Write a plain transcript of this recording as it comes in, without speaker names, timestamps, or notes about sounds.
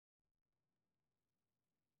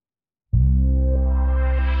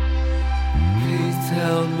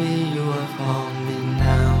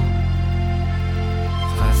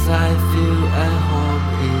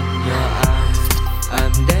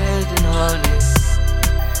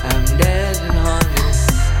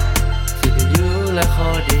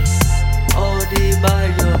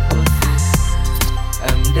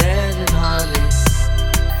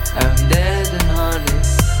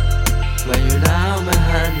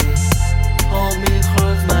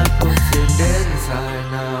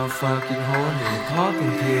fucking horny.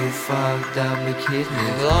 Poppin pill, fuck down the kidney.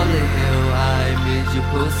 Lonely hill, I miss your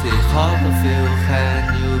pussy. Copperfield, can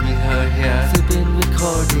you bring her here? Sippin with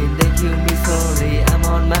codeine, they kill me slowly. I'm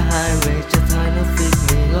on my highway, just trying to fix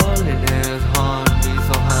me. Loneliness haunt me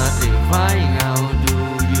so hardly. Crying out, do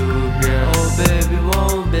you hear? Oh baby,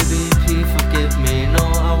 whoa, baby, please forgive me. No,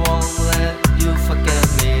 I won't let you forget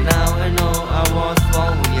me. Now I know I was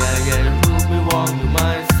wrong, yeah. Prove me wrong, you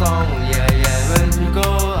my song, yeah. When you go,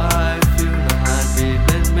 I feel no heartbeat.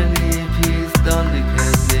 Many, please don't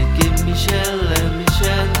depend me. Give me shell, let me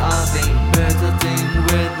share nothing. Better thing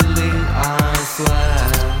with the link, I swear.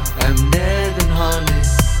 I'm dead and horny.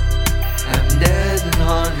 I'm dead and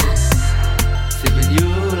horny. Sippin' you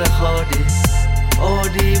like Horny.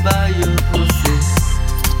 OD by your pussy.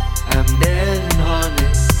 I'm dead and horny.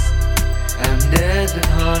 I'm dead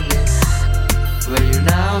and horny. Where you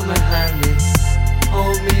now, my honey?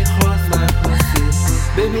 Hold me cross my pussy.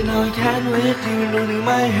 Baby, now I can't wait. You losing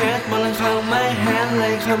my head. Like how my hand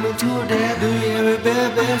like coming to death. Do you hear me,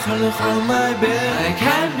 baby? Call my bed. I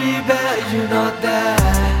can't be bad if you're not there.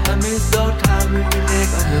 I miss those times with your neck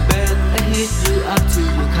on your bed. I hit you up till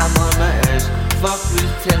you come on my edge. Fuck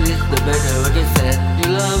with tell it the better what you said. You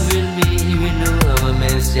loving me even knew I'm a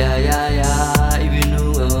mess. Yeah. Even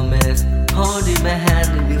knew I'm a mess. Holding my hand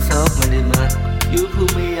and being soft money man. You pull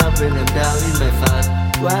me up when I'm down in my fat.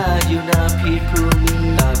 Why are you now, Pete, pull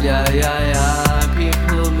me up? Yeah. Pete,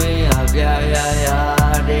 pull me up.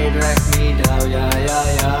 Yeah. They drag me down.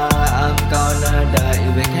 Yeah. I'm gonna die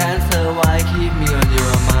if I can't survive. Keep me on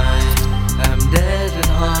your mind. I'm dead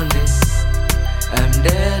and horny. I'm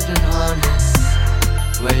dead and horny.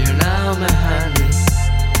 Where you now, my honey?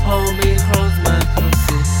 Hold me close, my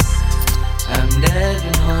pussy. I'm dead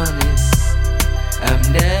and horny. I'm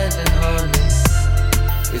dead and horny.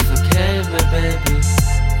 It's okay, my baby.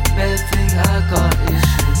 Bad thing I got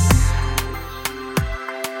is